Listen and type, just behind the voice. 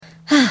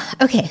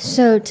Okay,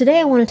 so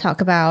today I want to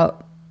talk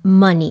about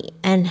money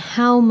and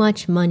how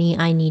much money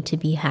I need to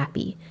be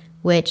happy,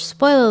 which,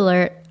 spoiler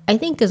alert, I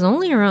think is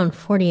only around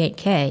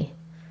 48K.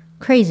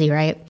 Crazy,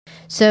 right?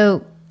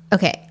 So,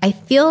 okay, I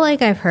feel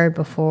like I've heard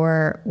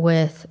before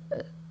with,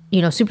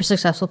 super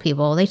successful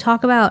people, they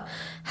talk about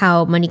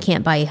how money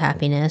can't buy you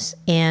happiness.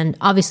 And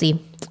obviously,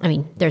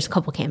 there's a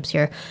couple camps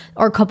here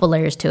or a couple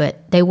layers to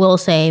it. They will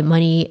say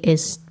money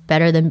is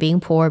better than being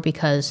poor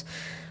because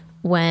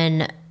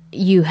when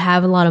you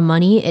have a lot of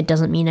money, it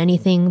doesn't mean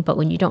anything. But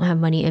when you don't have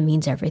money, it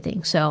means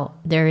everything. So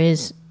there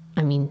is,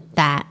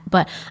 that.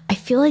 But I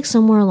feel like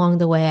somewhere along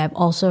the way, I've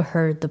also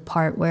heard the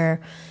part where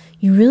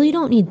you really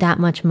don't need that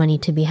much money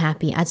to be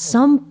happy. At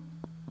some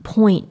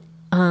point,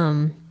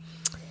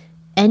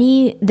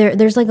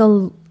 there's like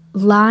a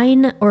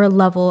line or a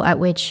level at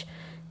which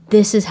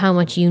this is how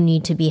much you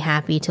need to be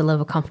happy to live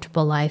a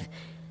comfortable life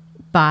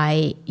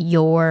by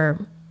your,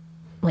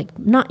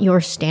 not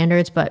your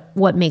standards, but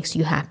what makes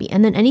you happy.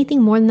 And then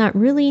anything more than that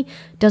really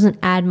doesn't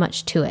add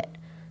much to it.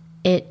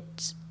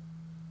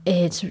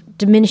 It's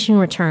diminishing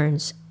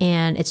returns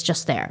and it's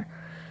just there.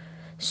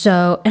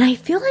 So, and I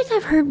feel like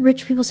I've heard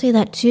rich people say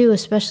that too,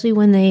 especially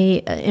when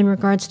in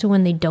regards to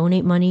when they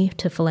donate money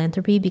to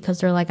philanthropy,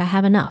 because they're like, I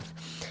have enough.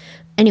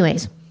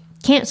 Anyways,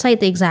 can't cite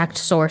the exact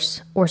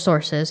source or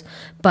sources,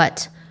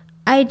 but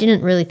I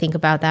didn't really think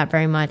about that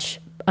very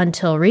much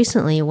until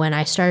recently when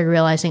I started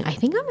realizing I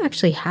think I'm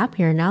actually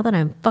happier now that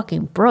I'm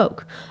fucking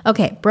broke.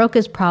 Okay, broke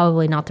is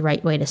probably not the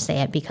right way to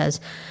say it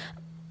because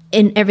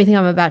in everything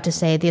I'm about to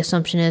say, the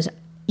assumption is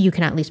you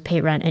can at least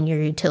pay rent and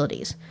your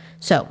utilities.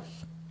 So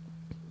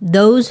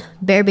those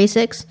bare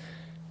basics,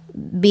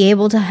 be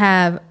able to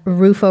have a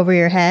roof over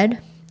your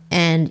head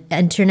and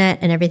internet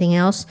and everything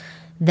else,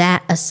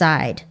 that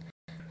aside,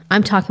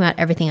 I'm talking about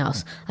everything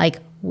else, like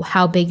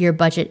how big your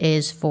budget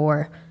is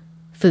for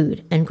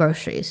food and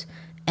groceries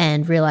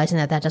and realizing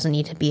that doesn't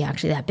need to be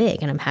actually that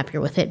big and I'm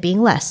happier with it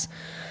being less.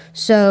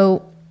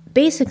 So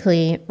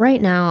basically,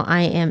 right now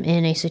I am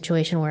in a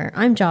situation where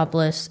I'm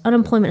jobless,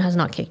 unemployment has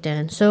not kicked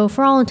in. So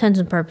for all intents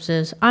and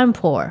purposes, I'm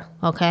poor,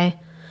 okay?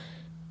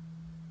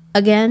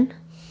 Again,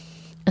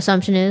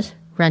 assumption is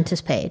rent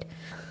is paid.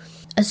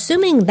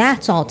 Assuming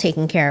that's all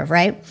taken care of,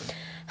 right?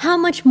 How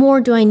much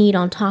more do I need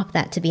on top of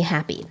that to be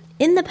happy?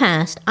 In the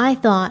past, I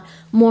thought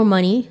more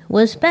money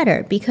was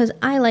better because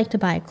I like to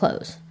buy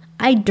clothes.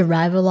 I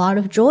derive a lot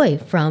of joy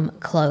from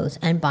clothes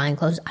and buying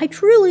clothes. I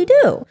truly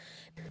do.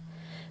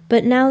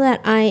 But now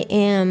that I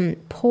am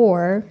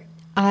poor,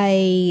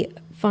 I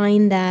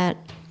find that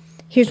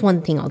here's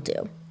one thing I'll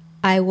do.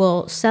 I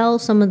will sell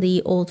some of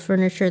the old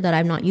furniture that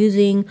I'm not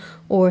using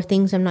or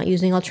things I'm not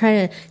using. I'll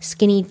try to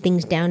skinny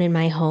things down in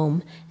my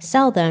home,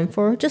 sell them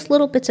for just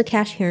little bits of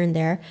cash here and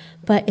there.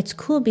 But it's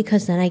cool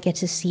because then I get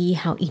to see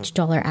how each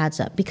dollar adds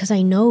up because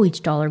I know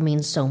each dollar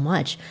means so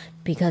much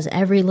because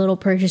every little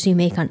purchase you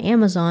make on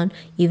Amazon,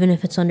 even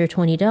if it's under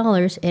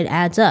 $20, it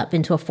adds up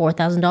into a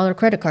 $4,000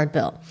 credit card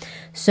bill.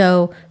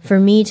 So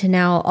for me to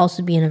now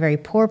also be in a very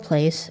poor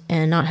place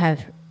and not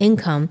have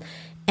income,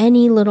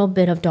 any little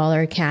bit of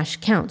dollar cash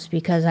counts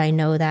because I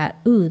know that,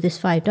 this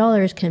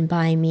 $5 can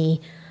buy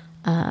me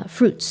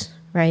fruits,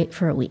 right,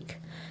 for a week.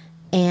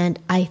 And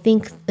I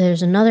think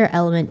there's another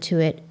element to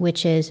it,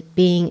 which is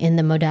being in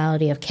the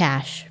modality of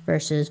cash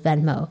versus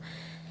Venmo.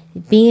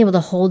 Being able to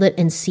hold it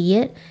and see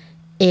it,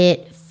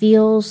 it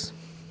feels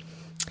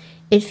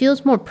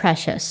more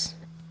precious.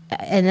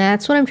 And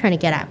that's what I'm trying to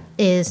get at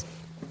is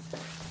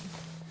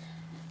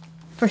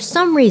for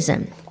some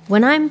reason,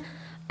 when I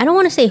don't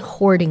want to say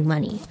hoarding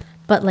money,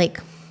 but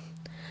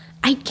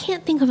I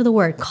can't think of the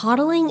word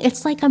coddling.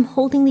 It's like I'm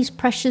holding these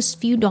precious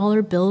few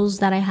dollar bills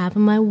that I have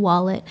in my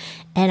wallet.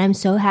 And I'm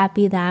so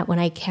happy that when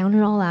I count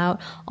it all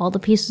out, all the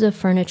pieces of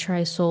furniture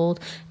I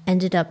sold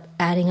ended up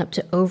adding up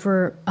to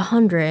over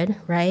 100,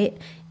 right?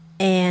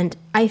 And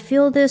I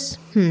feel this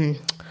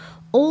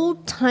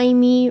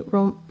old-timey,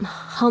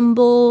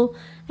 humble,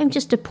 I'm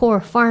just a poor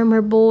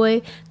farmer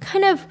boy,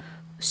 kind of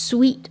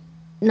sweet,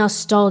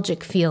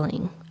 nostalgic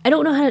feeling. I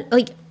don't know how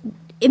to,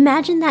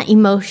 imagine that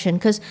emotion,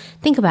 because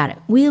think about it.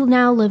 We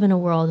now live in a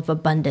world of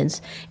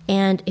abundance.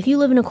 And if you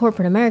live in a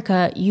corporate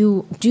America,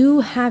 you do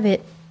have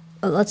it,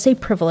 let's say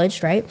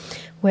privileged, right?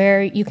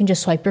 Where you can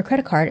just swipe your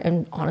credit card.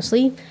 And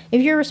honestly,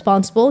 if you're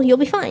responsible, you'll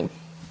be fine.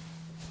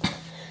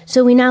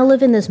 So we now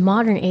live in this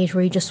modern age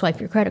where you just swipe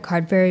your credit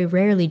card. Very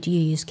rarely do you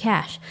use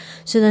cash.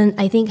 So then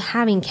I think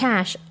having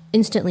cash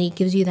instantly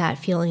gives you that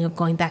feeling of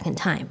going back in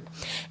time.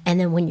 And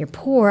then when you're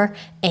poor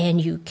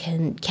and you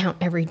can count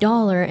every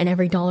dollar, and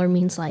every dollar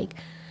means like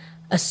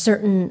a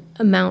certain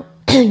amount,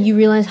 you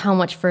realize how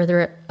much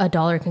further a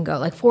dollar can go.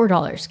 Like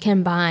 $4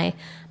 can buy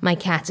my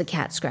cat's a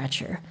cat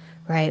scratcher,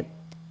 right?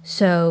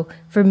 So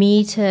for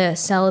me to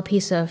sell a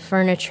piece of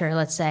furniture,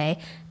 let's say,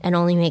 and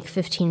only make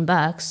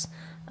 $15,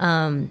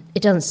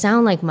 it doesn't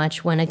sound like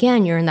much when,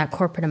 again, you're in that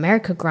corporate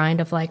America grind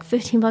of like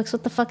 $15,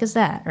 what the fuck is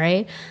that,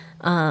 right?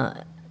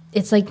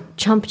 It's like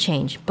chump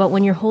change. But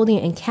when you're holding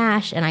it in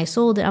cash and I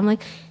sold it, I'm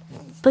like,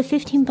 but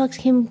 15 bucks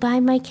can buy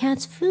my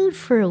cat's food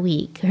for a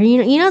week,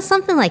 or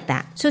something like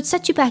that. So it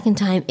sets you back in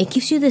time. It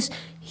gives you this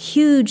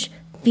huge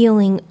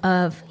feeling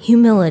of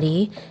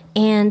humility,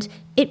 and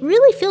it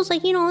really feels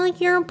like, like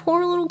you're a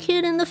poor little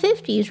kid in the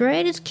 50s,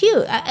 right? It's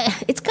cute.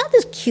 It's got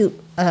this cute,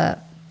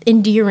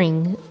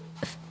 endearing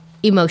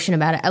emotion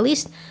about it. At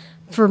least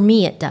for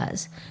me, it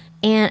does.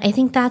 And I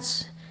think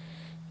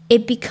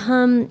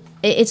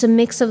it's a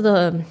mix of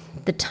the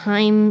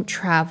time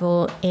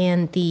travel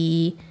and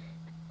the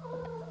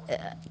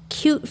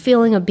cute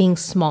feeling of being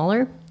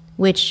smaller,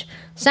 which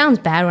sounds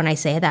bad when I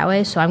say it that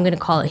way, so I'm going to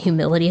call it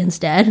humility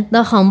instead.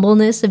 The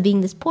humbleness of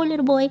being this poor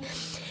little boy.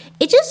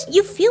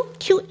 You feel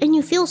cute and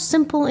you feel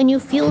simple and you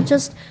feel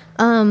just,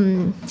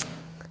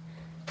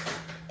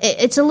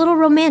 it's a little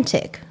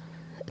romantic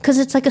because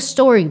it's like a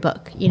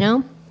storybook,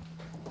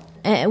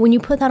 And when you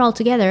put that all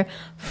together,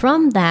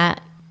 from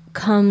that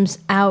comes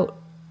out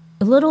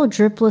little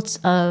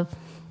driplets of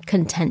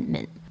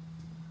contentment.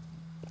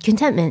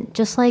 Contentment,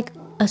 just like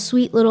a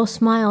sweet little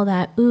smile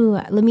that,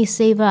 let me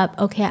save up.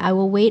 Okay, I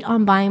will wait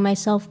on buying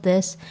myself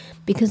this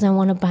because I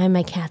want to buy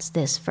my cats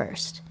this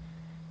first.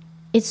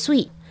 It's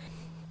sweet.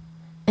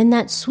 And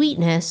that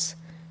sweetness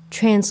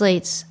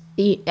translates,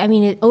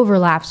 it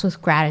overlaps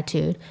with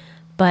gratitude,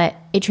 but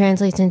it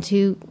translates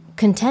into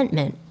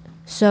contentment.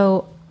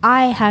 So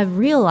I have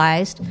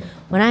realized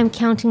when I'm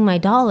counting my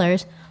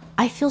dollars,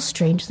 I feel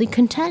strangely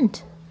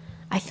content.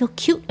 I feel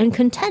cute and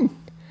content.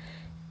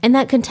 And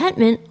that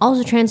contentment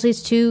also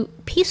translates to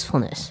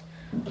peacefulness,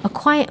 a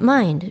quiet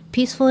mind,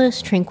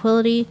 peacefulness,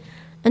 tranquility.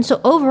 And so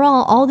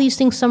overall, all these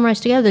things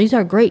summarized together, these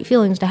are great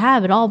feelings to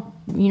have. It all,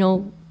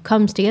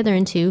 comes together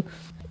into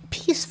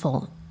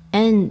peaceful.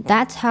 And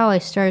that's how I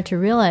started to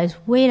realize,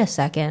 wait a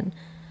second,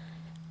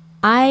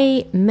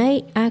 I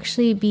might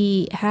actually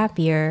be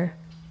happier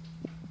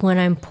when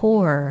I'm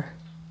poor.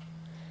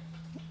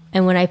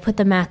 And when I put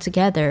the math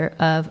together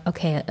of,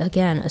 okay,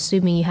 again,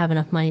 assuming you have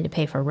enough money to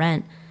pay for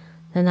rent,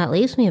 then that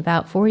leaves me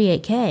about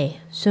 $48K.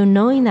 So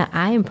knowing that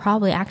I am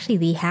probably actually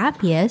the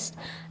happiest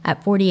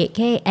at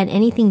 $48K, and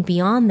anything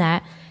beyond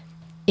that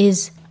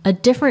is a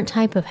different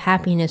type of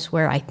happiness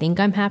where I think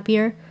I'm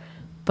happier,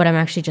 but I'm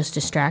actually just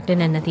distracted,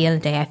 and at the end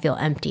of the day, I feel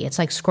empty. It's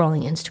like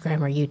scrolling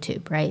Instagram or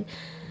YouTube, right?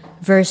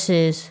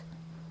 Versus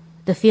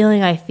the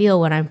feeling I feel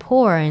when I'm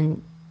poor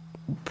and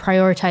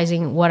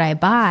prioritizing what I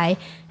buy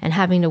and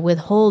having to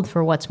withhold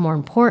for what's more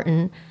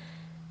important.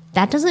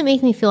 That doesn't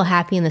make me feel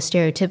happy in the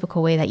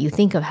stereotypical way that you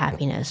think of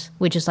happiness,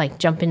 which is like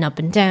jumping up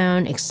and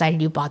down,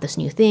 excited you bought this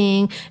new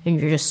thing, and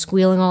you're just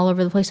squealing all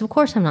over the place. Of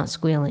course I'm not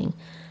squealing.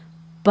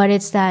 But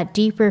it's that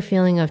deeper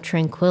feeling of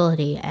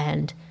tranquility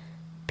and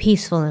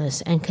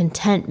peacefulness and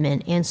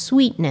contentment and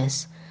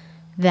sweetness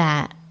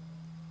that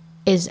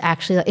is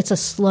actually, it's a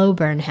slow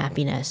burn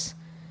happiness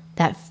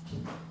that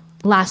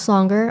lasts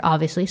longer,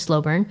 obviously,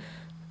 slow burn,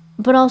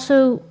 but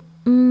also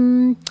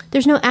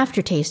there's no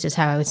aftertaste is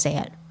how I would say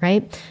it,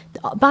 right?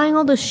 Buying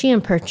all those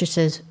Shein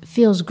purchases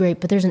feels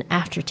great, but there's an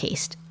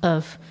aftertaste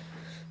of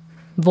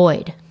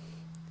void.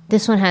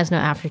 This one has no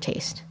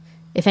aftertaste.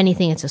 If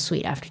anything, it's a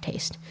sweet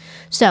aftertaste.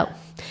 So,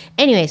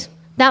 anyways,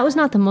 that was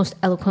not the most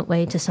eloquent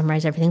way to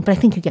summarize everything, but I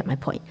think you get my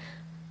point.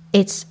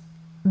 It's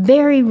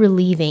very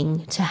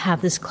relieving to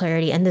have this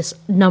clarity and this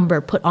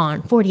number put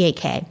on,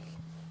 48K.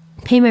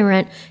 Pay my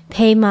rent,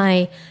 pay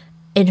my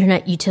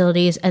internet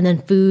utilities, and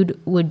then food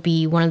would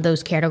be one of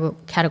those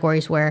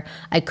categories where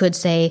I could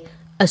say,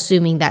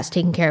 assuming that's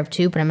taken care of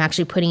too, but I'm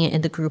actually putting it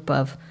in the group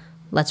of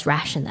let's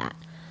ration that,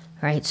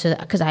 right? So,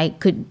 because I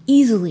could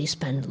easily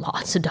spend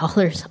lots of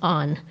dollars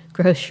on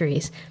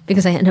groceries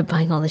because I end up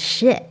buying all this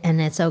shit, and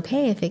it's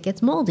okay if it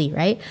gets moldy,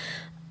 right?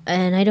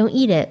 And I don't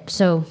eat it,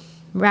 so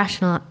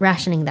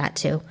rationing that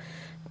too.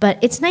 But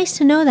it's nice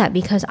to know that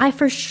because I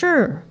for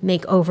sure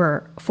make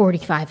over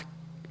 45.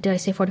 Did I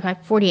say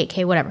 45?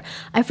 48K, whatever.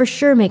 I for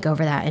sure make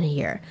over that in a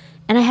year.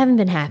 And I haven't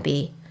been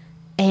happy.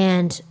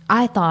 And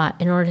I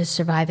thought in order to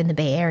survive in the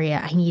Bay Area,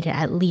 I needed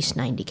at least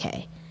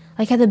 90K.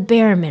 Like at the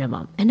bare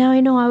minimum. And now I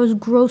know I was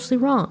grossly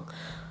wrong.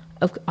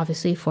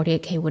 Obviously,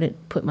 48K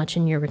wouldn't put much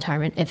in your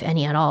retirement, if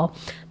any at all.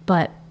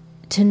 But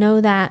to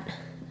know that,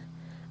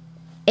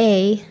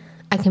 A,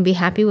 I can be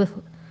happy with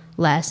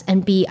less,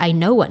 and B, I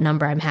know what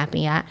number I'm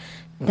happy at,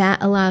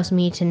 that allows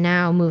me to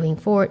now, moving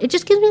forward, it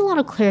just gives me a lot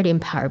of clarity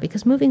and power,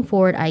 because moving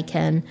forward, I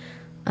can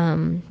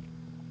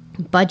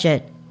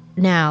budget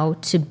now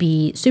to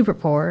be super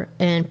poor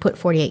and put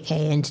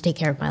 48K in to take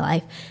care of my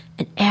life,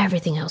 and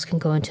everything else can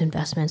go into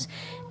investments.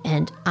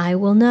 And I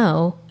will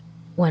know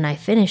when I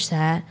finish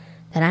that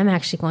I'm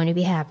actually going to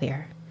be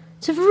happier.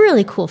 It's a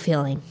really cool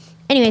feeling.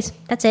 Anyways,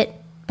 that's it.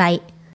 Bye.